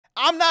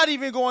I'm not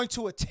even going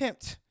to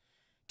attempt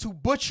to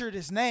butcher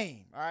this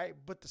name, all right?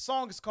 But the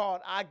song is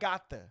called I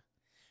Got The,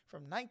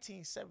 from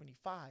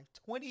 1975,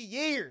 20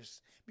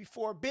 years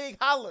before Big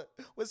Holla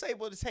was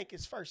able to take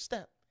his first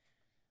step.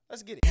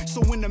 Let's get it.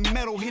 So when the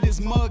metal hit his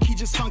mug, he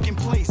just sunk in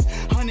place.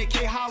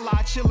 100K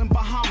Holla, chillin'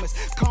 Bahamas.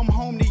 Come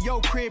home to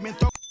your crib and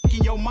throw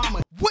in your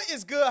mama. What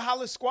is good,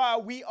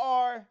 HollaSquad? We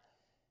are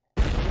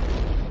the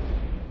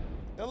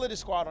Labi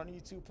Squad on the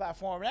YouTube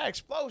platform. That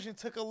explosion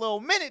took a little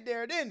minute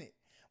there, didn't it?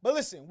 But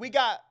listen, we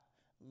got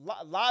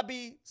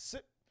Labi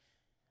Siffre.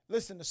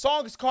 Listen, the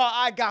song is called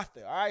I Got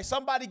The, all right?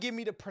 Somebody give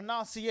me the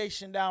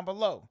pronunciation down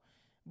below.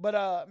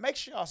 But make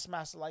sure y'all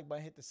smash the like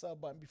button, hit the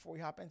sub button before we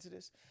hop into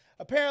this.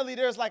 Apparently,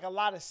 there's like a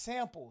lot of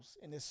samples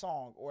in this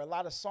song, or a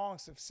lot of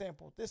songs have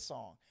sampled this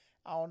song.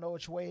 I don't know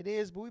which way it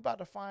is, but we about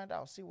to find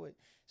out. See what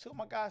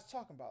my guy's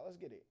talking about. Let's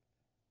get it.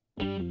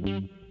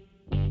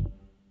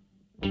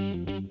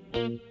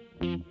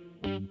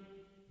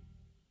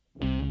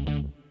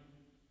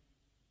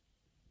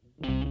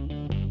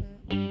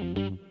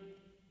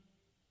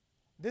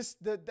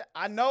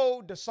 I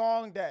know the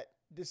song that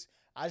this,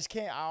 I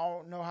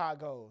don't know how it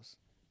goes.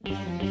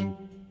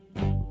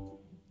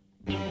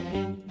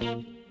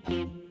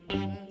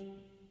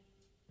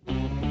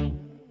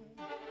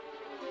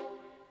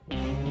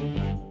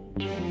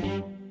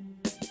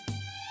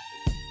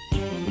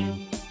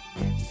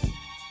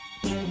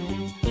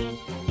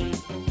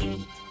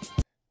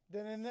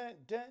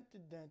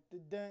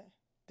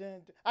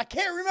 I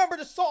can't remember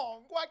the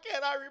song. Why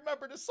can't I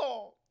remember the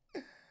song?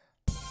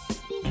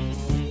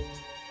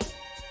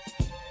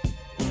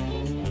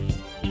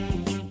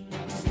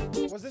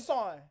 Was this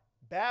on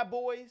Bad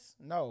Boys?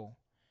 No.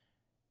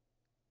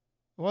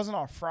 It wasn't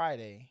on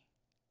Friday.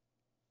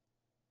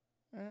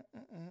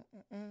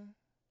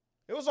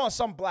 It was on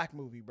some black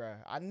movie, bruh.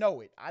 I know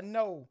it. I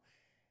know.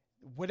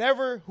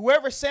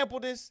 Whoever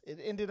sampled this, it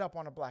ended up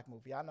on a black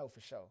movie. I know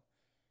for sure.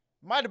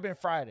 Might have been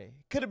Friday.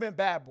 Could have been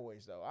Bad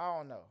Boys, though. I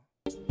don't know.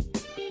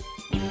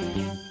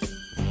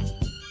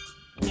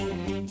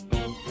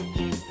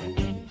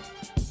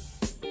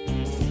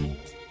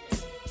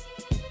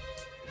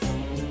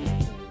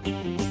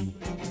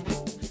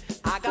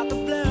 I got the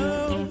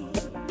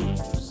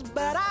blues,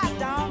 but I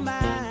don't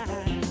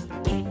mind.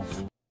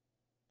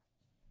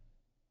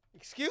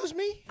 Excuse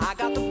me? I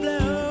got the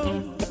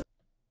blues.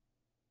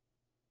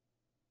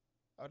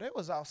 Oh, they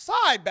was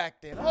outside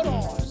back then. Hold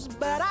on.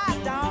 But I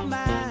don't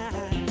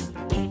mind.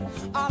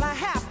 All I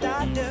have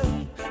to do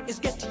is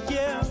get to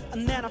you,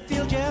 and then I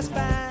feel just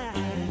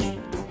fine.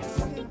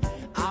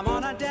 I'm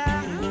on a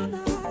down,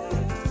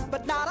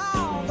 but not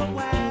all the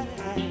way.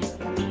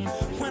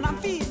 When I'm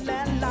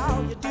feeling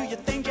low, you do your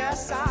thing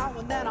just so,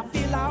 and then I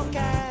feel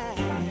okay.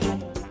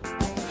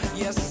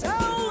 You're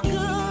so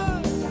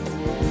good,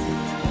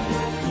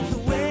 the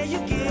way you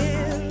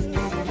give.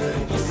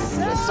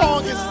 This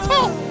song is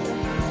tough.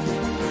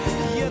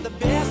 You're the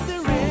best there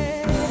is.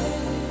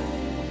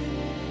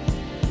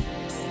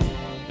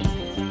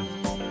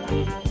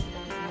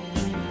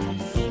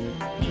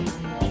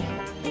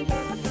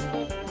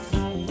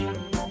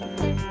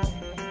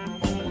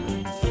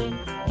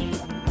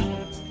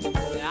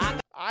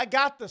 I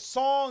got the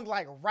song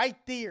like right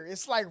there.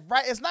 It's like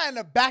right. It's not in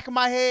the back of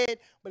my head,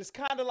 but it's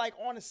kind of like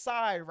on the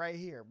side right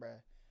here,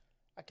 bruh.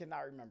 I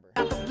cannot remember.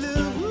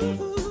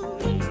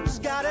 Blues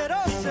got it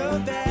all so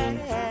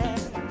bad.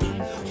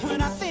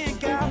 When I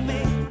think of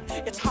me,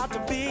 it's hard to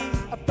be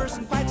a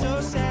person quite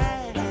so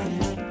sad.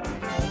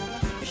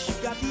 You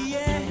got the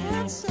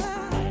answer,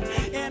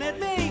 and it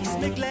makes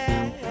me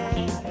glad.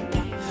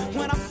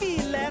 When I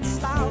feel that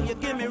slow, you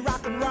give me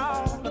rock and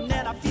roll, and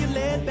then I feel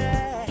it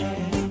bad.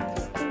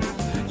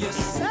 You're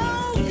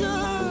so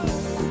good,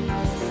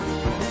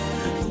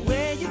 the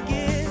way you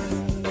give.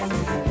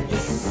 You're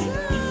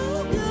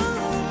so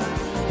good.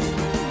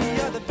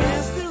 You're the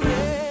best there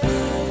is.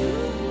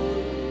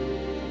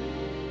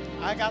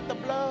 I got the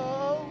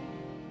blow.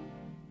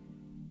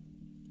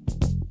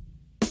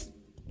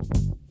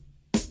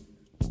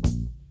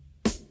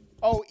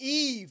 Oh,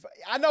 Eve.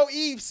 I know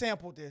Eve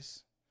sampled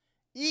this.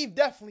 Eve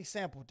definitely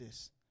sampled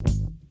this.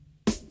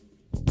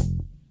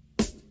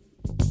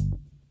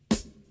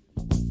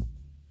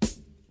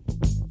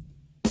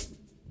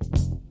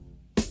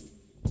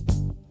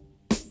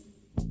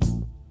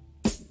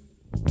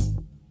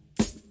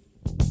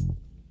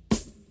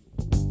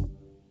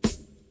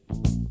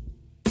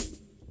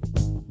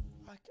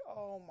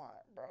 Oh my,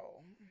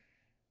 bro.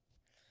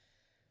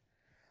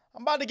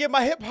 I'm about to get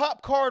my hip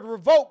hop card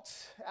revoked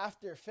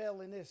after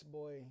failing this,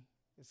 boy.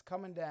 It's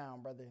coming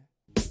down, brother.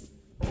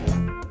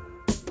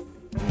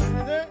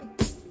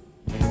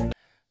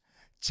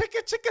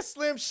 Chicka chicka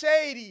Slim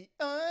Shady.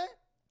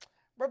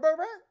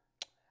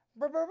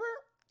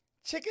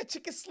 Chicka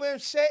chicka Slim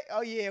Shady.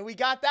 Oh yeah, we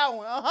got that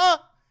one. I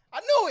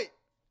knew it.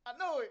 I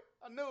knew it.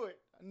 I knew it.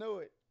 I knew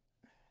it.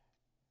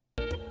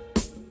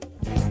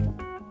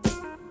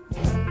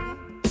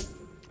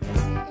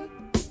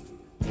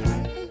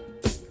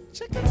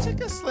 Chicka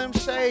chicka Slim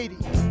Shady.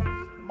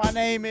 My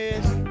name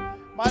is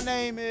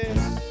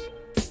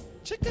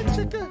Chicka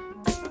chicka.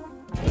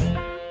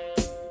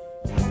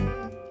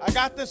 I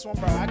got this one,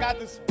 bro. I got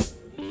this one.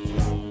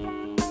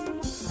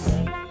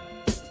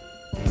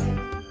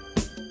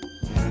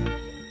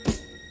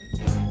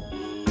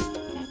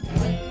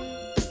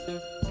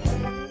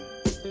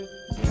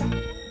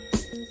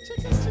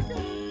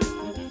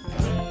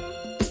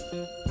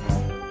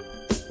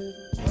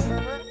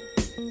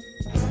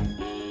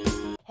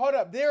 Hold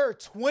up, there are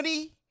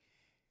 20.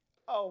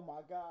 Oh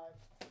my God.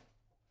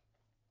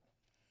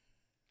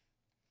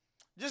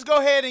 Just go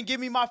ahead and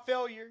give me my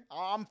failure.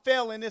 I'm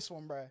failing this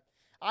one, bro.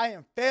 I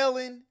am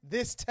failing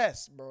this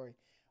test, bro.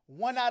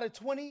 1 out of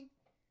 20,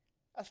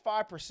 that's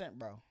 5%,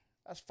 bro.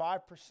 That's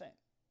 5%.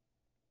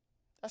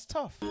 That's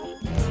tough.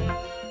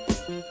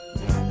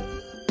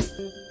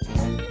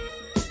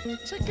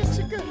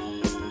 Chicka.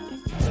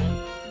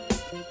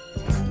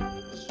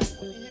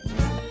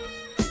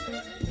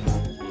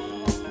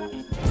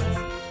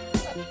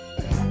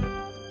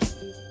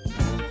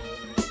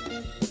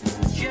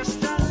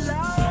 Just a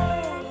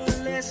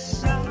lonely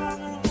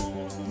song,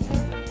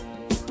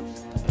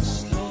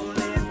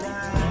 slowly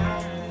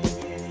dying.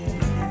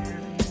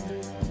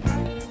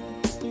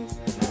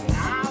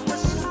 I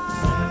was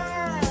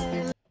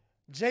smiling.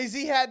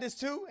 Jay-Z had this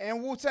too,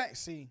 and Wu-Tang.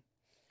 See,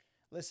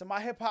 listen,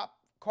 my hip-hop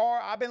car,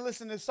 I've been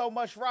listening to so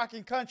much rock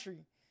and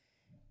country.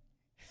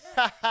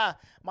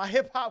 My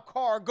hip-hop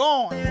car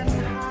gone.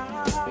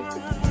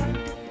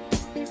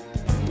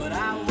 But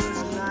I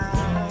was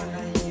lying.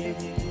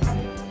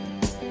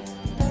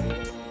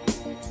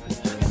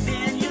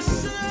 Then you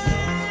sailed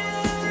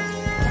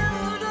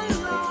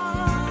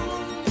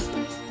along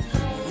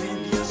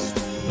with your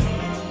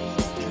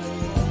sweet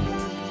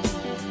dream.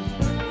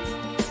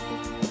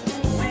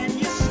 When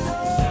you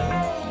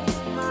stole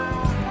my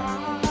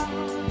heart,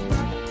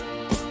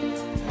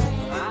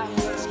 I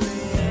was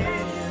living.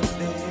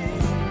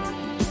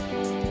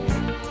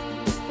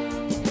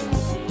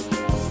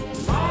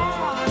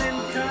 Morning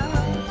come,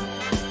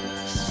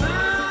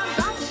 sun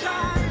don't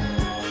shine.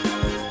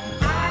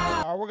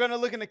 All right, we're going to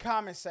look in the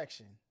comment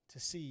section to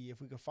see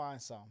if we can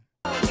find some.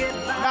 I'll get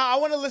by. Now, I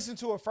want to listen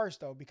to it first,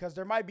 though, because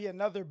there might be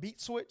another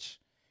beat switch,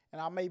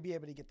 and I may be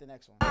able to get the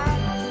next one. Without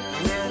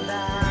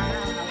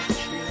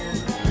you,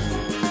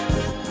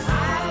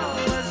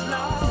 I was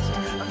lost,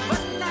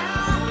 but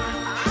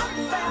now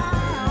I'm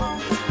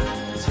found.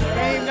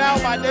 Game Now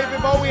by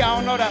David Bowie. I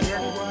don't know that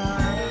song.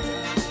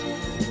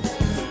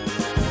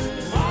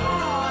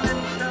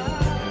 Morning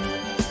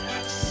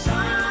come,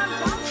 sun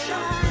don't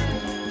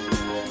shine.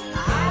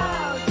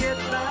 I'll get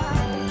by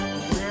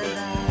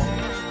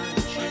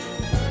without you.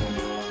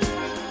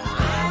 I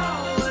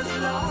was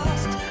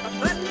lost,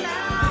 but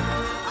now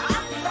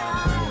I'm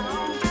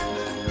found.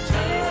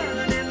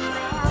 Turning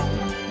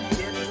round,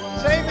 it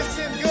was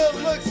Jameson, good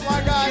looks,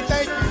 my guy.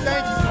 Thank you.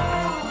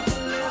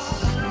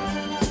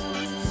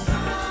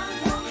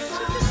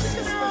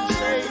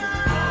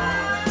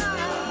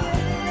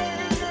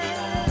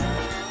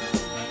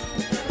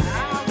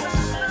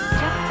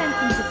 Jeff sent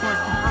some support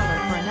to Holler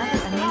for another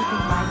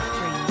amazing live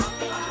stream.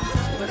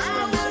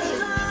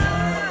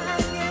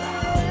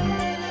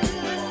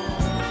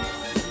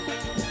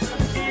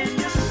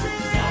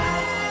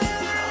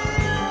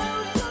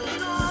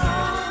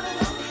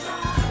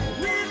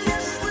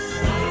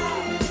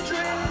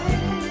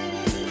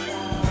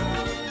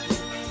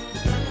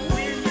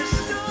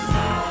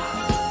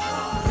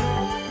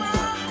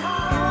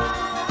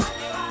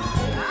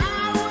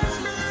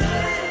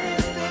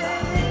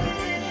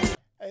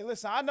 Hey,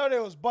 listen, I know they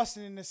was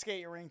busting in the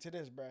skate ring to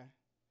this, bruh.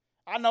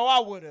 I know I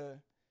would have.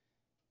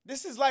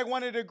 This is like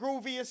one of the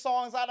grooviest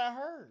songs I done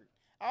heard.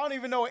 I don't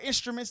even know what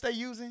instruments they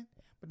using,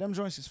 but them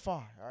joints is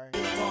fire, all right?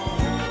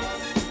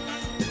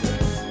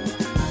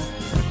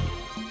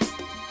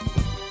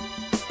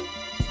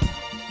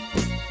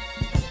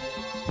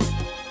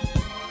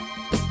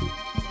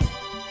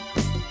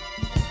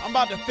 I'm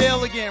about to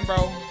fail again,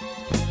 bro.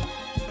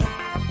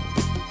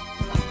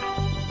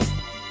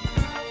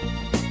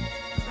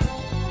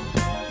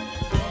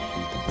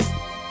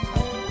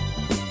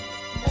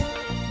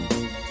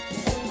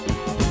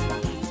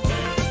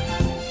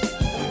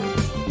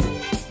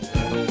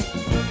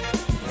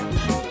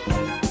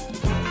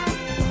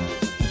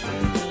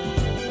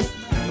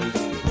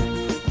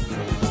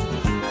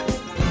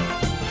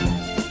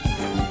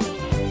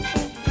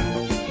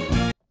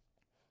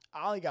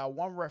 I only got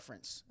one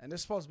reference, and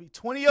there's supposed to be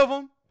 20 of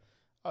them.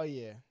 Oh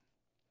yeah,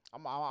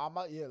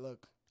 yeah.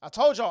 Look, I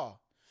told y'all,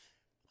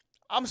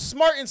 I'm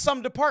smart in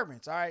some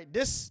departments. All right,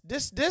 this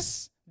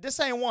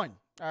ain't one.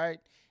 All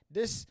right,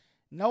 this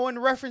knowing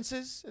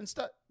references and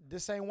stuff.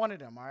 This ain't one of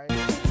them. All right.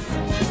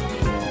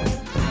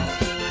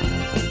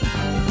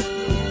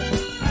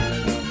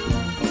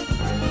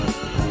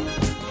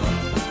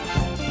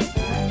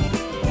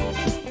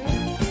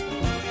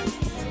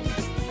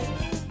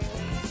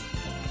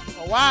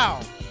 Oh wow.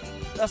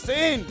 That's the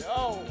end.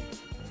 Oh.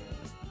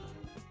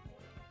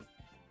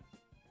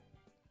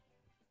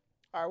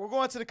 All right, we're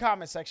going to the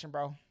comment section,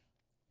 bro.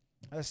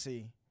 Let's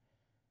see.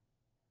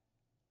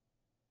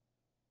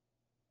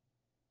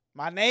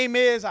 My name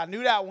is, I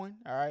knew that one.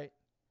 All right.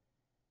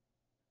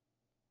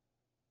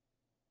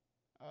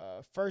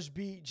 First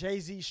beat,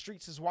 Jay-Z,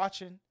 Streets is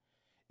Watching.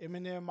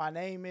 Eminem, My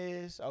Name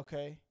Is.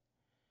 Okay.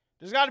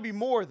 There's got to be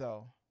more,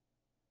 though.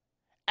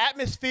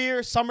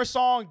 Atmosphere, Summer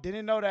Song.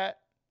 Didn't know that.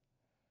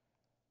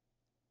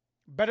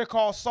 Better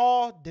Call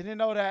Saul. Didn't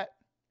know that.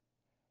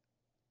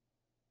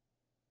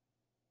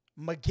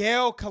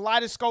 Miguel,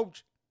 Kaleidoscope.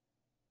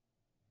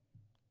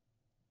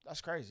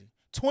 That's crazy.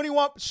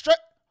 21.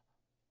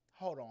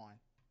 Hold on.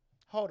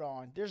 Hold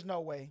on. There's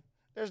no way.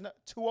 There's no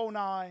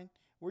 209.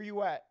 Where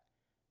you at?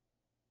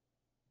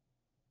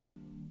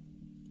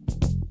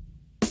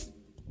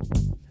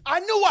 I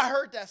knew I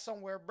heard that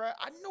somewhere, bruh.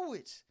 I knew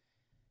it.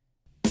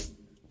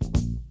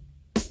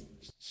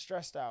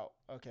 Stressed Out.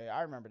 Okay,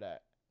 I remember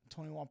that.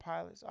 21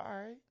 Pilots. All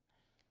right.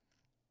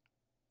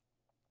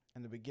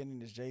 In the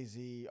beginning is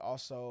Jay-Z.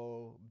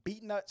 Also,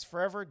 Beat Nuts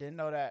Forever. Didn't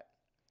know that.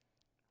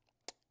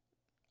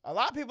 A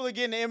lot of people are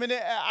getting the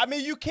Eminem. I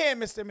mean, you can't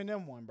miss the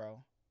Eminem one,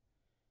 bro.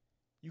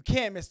 You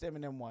can't miss the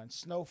Eminem one.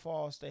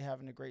 Snowfall. Stay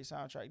having a great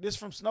soundtrack. This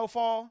from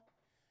Snowfall.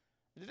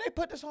 Did they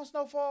put this on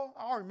Snowfall?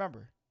 I don't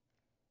remember.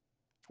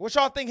 What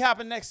y'all think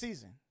happened next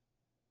season?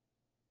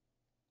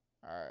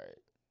 All right.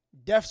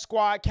 Def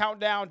Squad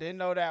Countdown. Didn't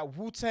know that.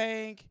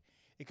 Wu-Tang.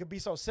 It Could Be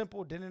So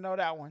Simple. Didn't know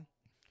that one.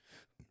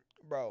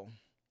 Bro.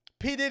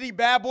 P. Diddy,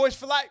 Bad Boys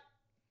for Life.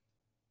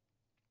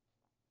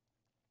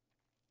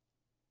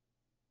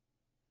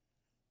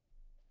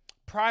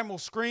 Primal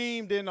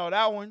Scream. Didn't know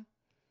that one.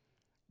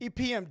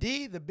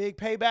 EPMD, The Big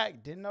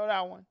Payback. Didn't know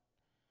that one.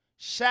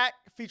 Shaq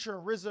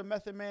featuring RZA,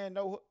 Method Man.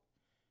 No.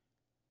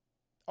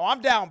 Oh,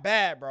 I'm down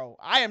bad, bro.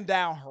 I am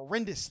down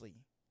horrendously.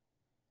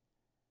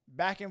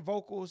 Backing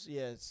vocals.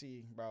 Yeah,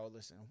 see, bro,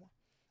 listen.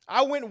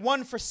 I went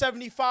 1 for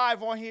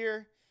 75 on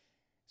here.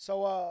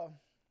 So,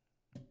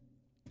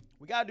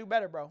 we got to do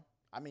better, bro.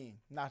 I mean,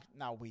 not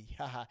we.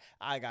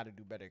 I got to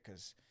do better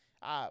because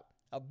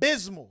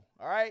abysmal,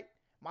 all right?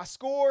 My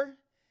score,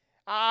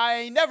 I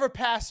ain't never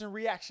passed in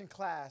reaction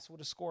class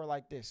with a score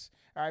like this,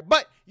 all right?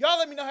 But y'all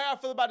let me know how I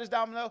feel about this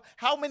down below.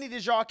 How many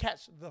did y'all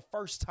catch the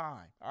first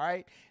time, all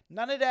right?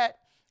 None of that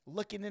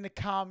looking in the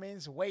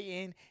comments,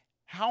 waiting.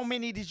 How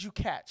many did you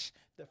catch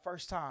the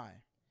first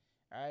time,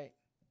 all right?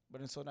 But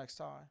until next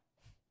time,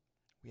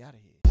 we out of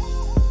here.